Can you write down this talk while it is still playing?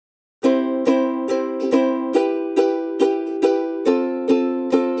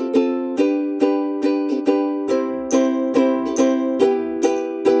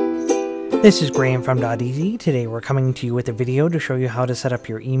This is Graham from Doteasy. Today we're coming to you with a video to show you how to set up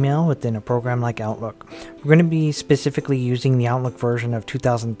your email within a program like Outlook. We're going to be specifically using the Outlook version of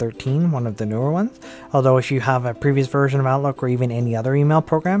 2013, one of the newer ones. Although if you have a previous version of Outlook or even any other email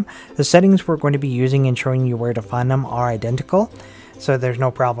program, the settings we're going to be using and showing you where to find them are identical. So there's no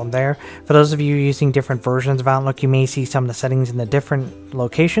problem there. For those of you using different versions of Outlook, you may see some of the settings in the different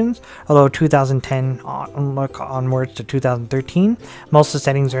locations. Although 2010 Outlook onwards to 2013, most of the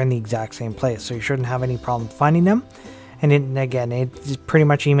settings are in the exact same place, so you shouldn't have any problem finding them. And again, it's pretty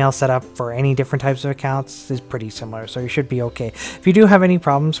much email setup for any different types of accounts is pretty similar, so you should be okay. If you do have any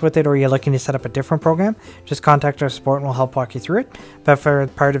problems with it or you're looking to set up a different program, just contact our support and we'll help walk you through it. But for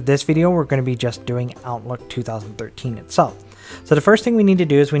part of this video, we're going to be just doing Outlook 2013 itself. So the first thing we need to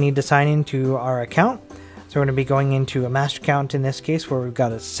do is we need to sign into our account. So we're going to be going into a master account in this case where we've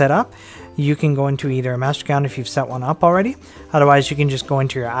got it set up. You can go into either a master account if you've set one up already. Otherwise, you can just go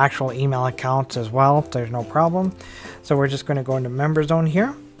into your actual email account as well. There's no problem. So we're just going to go into Member Zone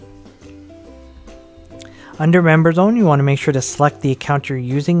here. Under Member Zone, you want to make sure to select the account you're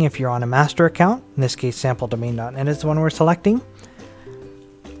using if you're on a master account. In this case, sampledomain.net is the one we're selecting.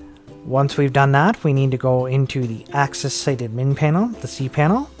 Once we've done that, we need to go into the Access Site Admin panel, the C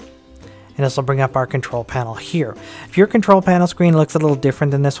panel, and this will bring up our control panel here. If your control panel screen looks a little different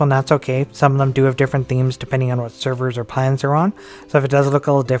than this one, that's okay. Some of them do have different themes depending on what servers or plans they're on. So if it does look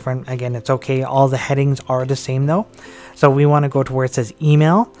a little different, again, it's okay. All the headings are the same though. So we want to go to where it says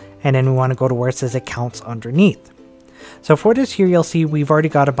Email, and then we want to go to where it says Accounts underneath. So for this here, you'll see we've already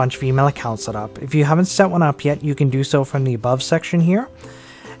got a bunch of email accounts set up. If you haven't set one up yet, you can do so from the above section here.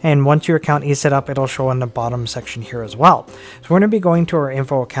 And once your account is set up, it'll show in the bottom section here as well. So we're going to be going to our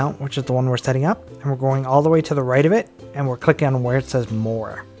info account, which is the one we're setting up. And we're going all the way to the right of it. And we're clicking on where it says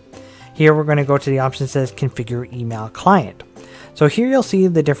More. Here we're going to go to the option that says Configure Email Client. So here you'll see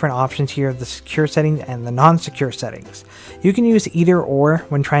the different options here, the secure settings and the non-secure settings. You can use either or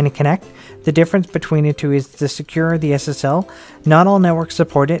when trying to connect. The difference between the two is the secure, the SSL. Not all networks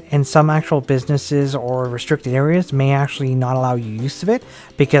support it, and some actual businesses or restricted areas may actually not allow you use of it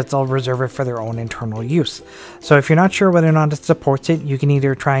because they'll reserve it for their own internal use. So if you're not sure whether or not it supports it, you can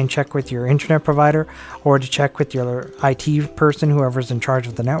either try and check with your internet provider or to check with your IT person, whoever's in charge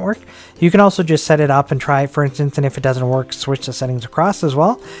of the network. You can also just set it up and try it, for instance, and if it doesn't work, switch the settings across as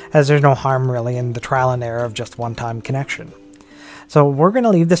well, as there's no harm really in the trial and error of just one-time connection. So we're going to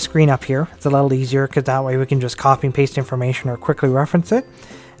leave the screen up here. It's a little easier because that way we can just copy and paste information or quickly reference it.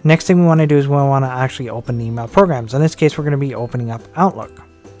 Next thing we want to do is we want to actually open the email programs. In this case, we're going to be opening up Outlook.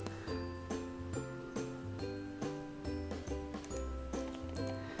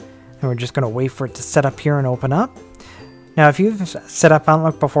 And we're just going to wait for it to set up here and open up. Now, if you've set up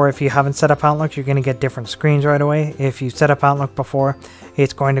Outlook before, if you haven't set up Outlook, you're going to get different screens right away. If you've set up Outlook before,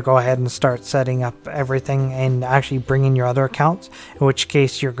 it's going to go ahead and start setting up everything and actually bring in your other accounts, in which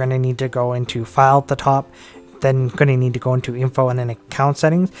case you're going to need to go into File at the top, then going to need to go into Info and then Account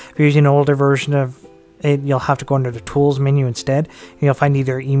Settings. If you're using an older version of it, you'll have to go under the Tools menu instead, and you'll find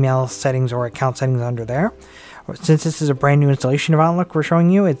either Email Settings or Account Settings under there. Since this is a brand new installation of Outlook we're showing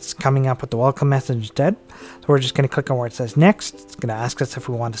you, it's coming up with the welcome message instead. So we're just going to click on where it says Next. It's going to ask us if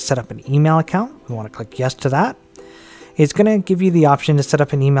we want to set up an email account. We want to click Yes to that. It's going to give you the option to set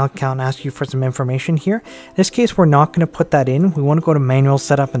up an email account and ask you for some information here. In this case, we're not going to put that in. We want to go to Manual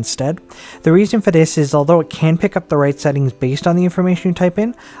Setup instead. The reason for this is although it can pick up the right settings based on the information you type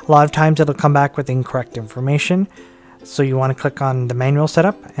in, a lot of times it'll come back with incorrect information. So you want to click on the Manual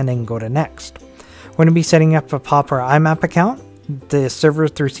Setup and then go to Next. We're going to be setting up a POP or IMAP account. The server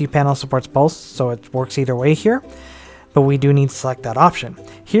through cPanel supports both, so it works either way here. But we do need to select that option.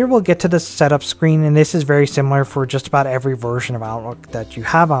 Here we'll get to the setup screen, and this is very similar for just about every version of Outlook that you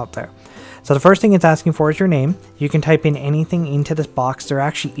have out there. So the first thing it's asking for is your name. You can type in anything into this box. There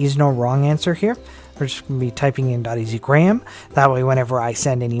actually is no wrong answer here. We're just going to be typing in Doteasy Graham. That way whenever I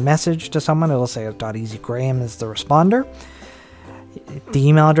send any message to someone, it'll say Doteasy Graham is the responder. The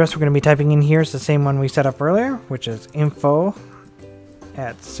email address we're going to be typing in here is the same one we set up earlier, which is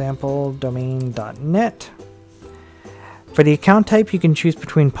info@sampledomain.net. For the account type, you can choose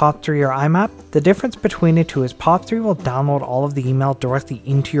between POP3 or IMAP. The difference between the two is POP3 will download all of the email directly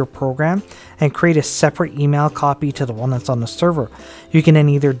into your program and create a separate email copy to the one that's on the server. You can then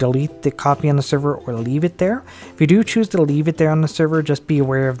either delete the copy on the server or leave it there. If you do choose to leave it there on the server, just be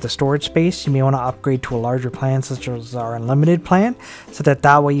aware of the storage space. You may want to upgrade to a larger plan such as our unlimited plan, so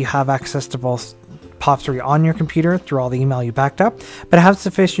that way you have access to both POP3 on your computer through all the email you backed up, but have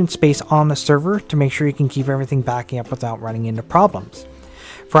sufficient space on the server to make sure you can keep everything backing up without running into problems.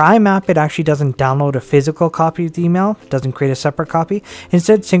 For IMAP, it actually doesn't download a physical copy of the email, it doesn't create a separate copy.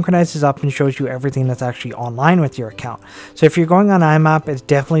 Instead, synchronizes up and shows you everything that's actually online with your account. So if you're going on IMAP, it's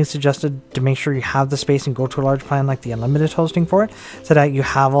definitely suggested to make sure you have the space and go to a large plan like the unlimited hosting for it, so that you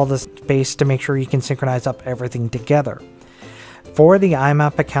have all the space to make sure you can synchronize up everything together. For the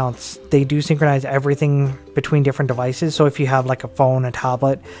IMAP accounts, they do synchronize everything between different devices. So if you have like a phone, a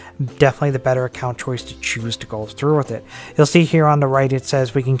tablet, definitely the better account choice to choose to go through with it. You'll see here on the right, it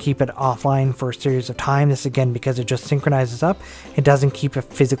says we can keep it offline for a series of time. This again, because it just synchronizes up. It doesn't keep a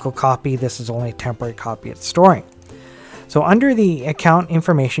physical copy. This is only a temporary copy it's storing. So under the account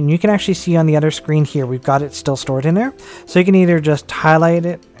information, you can actually see on the other screen here, we've got it still stored in there. So you can either just highlight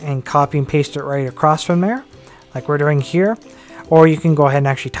it and copy and paste it right across from there, like we're doing here. Or you can go ahead and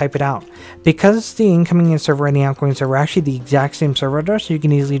actually type it out. Because the incoming server and the outgoing server are actually the exact same server address, you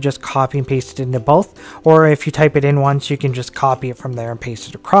can easily just copy and paste it into both. Or if you type it in once, you can just copy it from there and paste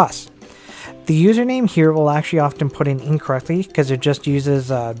it across. The username here will actually often put in incorrectly because it just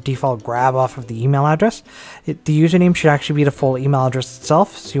uses a default grab off of the email address. The username should actually be the full email address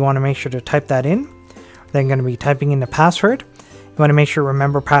itself, so you want to make sure to type that in. Then going to be typing in the password. You want to make sure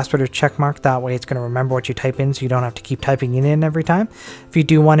remember password or check mark, that way it's going to remember what you type in so you don't have to keep typing it in every time. If you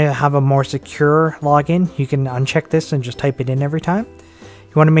do want to have a more secure login, you can uncheck this and just type it in every time.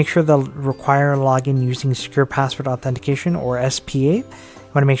 You want to make sure they'll require login using secure password authentication or SPA. You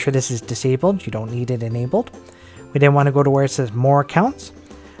want to make sure this is disabled, you don't need it enabled. We then want to go to where it says more accounts.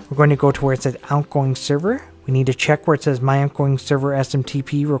 We're going to go to where it says outgoing server. We need to check where it says my outgoing server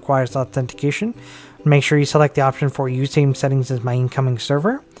SMTP requires authentication. Make sure you select the option for use same settings as my incoming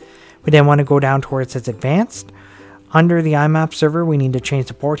server. We then want to go down to where it says advanced. Under the IMAP server, we need to change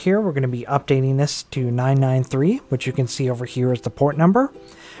the port here. We're going to be updating this to 993, which you can see over here as the port number.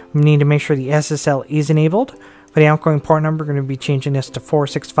 We need to make sure the SSL is enabled. For the outgoing port number, we're going to be changing this to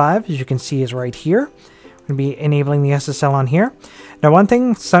 465, as you can see is right here. We're going to be enabling the SSL on here. Now, one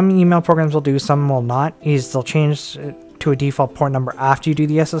thing some email programs will do, some will not, is they'll change to a default port number after you do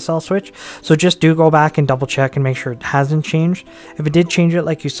the SSL switch. So just do go back and double check and make sure it hasn't changed. If it did change it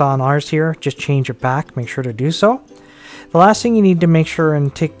like you saw on ours here, just change it back. Make sure to do so. The last thing you need to make sure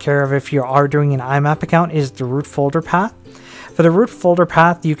and take care of if you are doing an IMAP account is the root folder path. For the root folder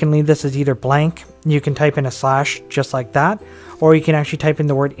path, you can leave this as either blank. You can type in a slash just like that, or you can actually type in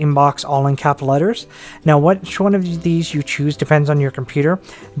the word inbox all in capital letters. Now, which one of these you choose depends on your computer.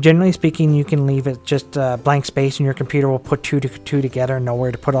 Generally speaking, you can leave it just a blank space and your computer will put two together and know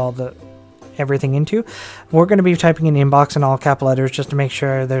where to put everything into. We're going to be typing in inbox in all capital letters just to make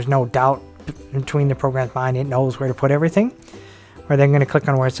sure there's no doubt between the program's mind. It knows where to put everything. We're then going to click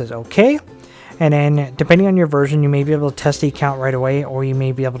on where it says OK. And then, depending on your version, you may be able to test the account right away, or you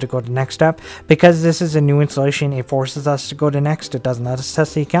may be able to go to next step. Because this is a new installation, it forces us to go to next. It doesn't let us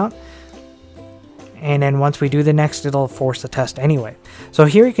test the account. And then once we do the next, it'll force the test anyway. So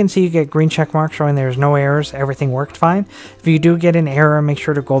here you can see you get green check mark showing there's no errors. Everything worked fine. If you do get an error, make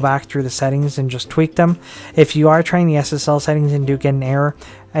sure to go back through the settings and just tweak them. If you are trying the SSL settings and do get an error,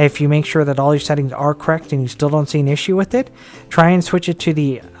 if you make sure that all your settings are correct and you still don't see an issue with it, try and switch it to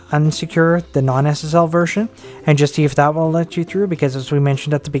the unsecure, the non-SSL version, and just see if that will let you through, because as we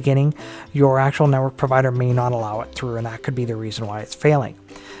mentioned at the beginning, your actual network provider may not allow it through, and that could be the reason why it's failing.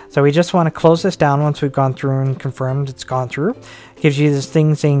 So we just want to close this down once we've gone through and confirmed it's gone through. It gives you this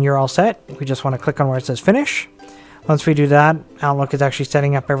thing saying you're all set. We just want to click on where it says finish. Once we do that, Outlook is actually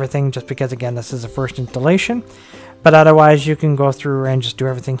setting up everything, just because again this is the first installation. But otherwise you can go through and just do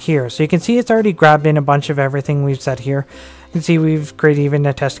everything here. So you can see it's already grabbed in a bunch of everything we've set here. You can see we've created even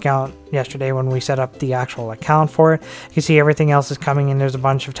a test account yesterday when we set up the actual account for it. You can see everything else is coming in. There's a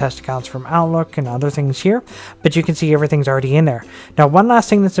bunch of test accounts from Outlook and other things here, but you can see everything's already in there. Now, one last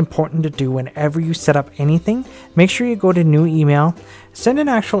thing that's important to do whenever you set up anything, make sure you go to new email, send an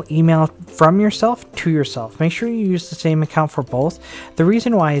actual email from yourself to yourself. Make sure you use the same account for both. The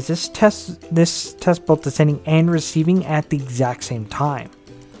reason why is this tests both the sending and receiving at the exact same time.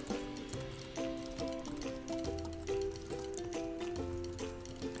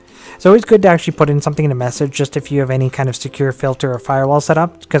 It's always good to actually put in something in a message, just if you have any kind of secure filter or firewall set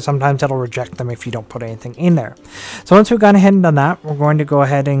up, because sometimes it'll reject them if you don't put anything in there. So once we've gone ahead and done that, we're going to go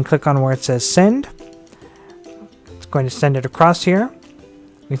ahead and click on where it says send. It's going to send it across here.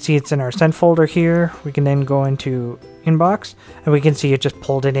 We can see it's in our sent folder here. We can then go into inbox and we can see it just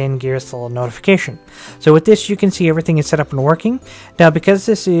pulled it in, gives us a little notification. So with this, you can see everything is set up and working. Now, because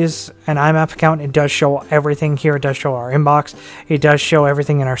this is an IMAP account, it does show everything here. It does show our inbox. It does show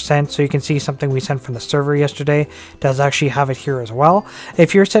everything in our sent. So you can see something we sent from the server yesterday. It does actually have it here as well.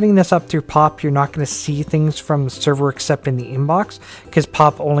 If you're setting this up through POP, you're not going to see things from the server except in the inbox, because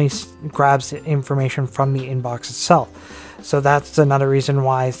POP only grabs the information from the inbox itself. So that's another reason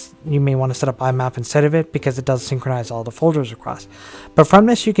why you may want to set up IMAP instead of it, because it does synchronize all the folders across. But from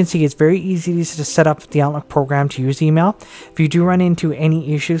this, you can see it's very easy to set up the Outlook program to use email. If you do run into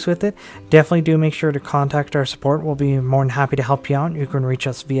any issues with it, definitely do make sure to contact our support. We'll be more than happy to help you out. You can reach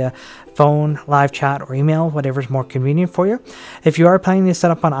us via phone, live chat, or email, whatever's more convenient for you. If you are planning to set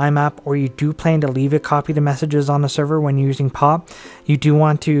up on IMAP, or you do plan to leave a copy of the messages on the server when using POP, you do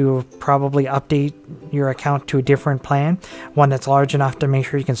want to probably update your account to a different plan, one that's large enough to make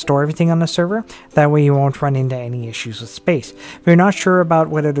sure you can store everything on the server. That way you won't run into any issues with space. If you're not sure about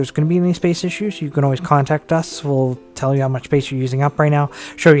whether there's going to be any space issues, you can always contact us. We'll tell you how much space you're using up right now,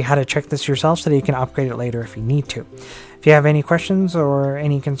 show you how to check this yourself so that you can upgrade it later if you need to. If you have any questions or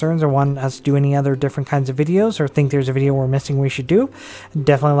any concerns, or want us to do any other different kinds of videos, or think there's a video we're missing we should do,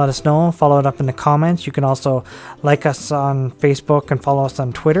 definitely let us know. Follow it up in the comments. You can also like us on Facebook and follow us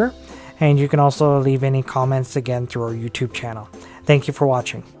on Twitter. And you can also leave any comments again through our YouTube channel. Thank you for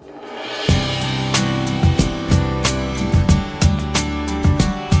watching.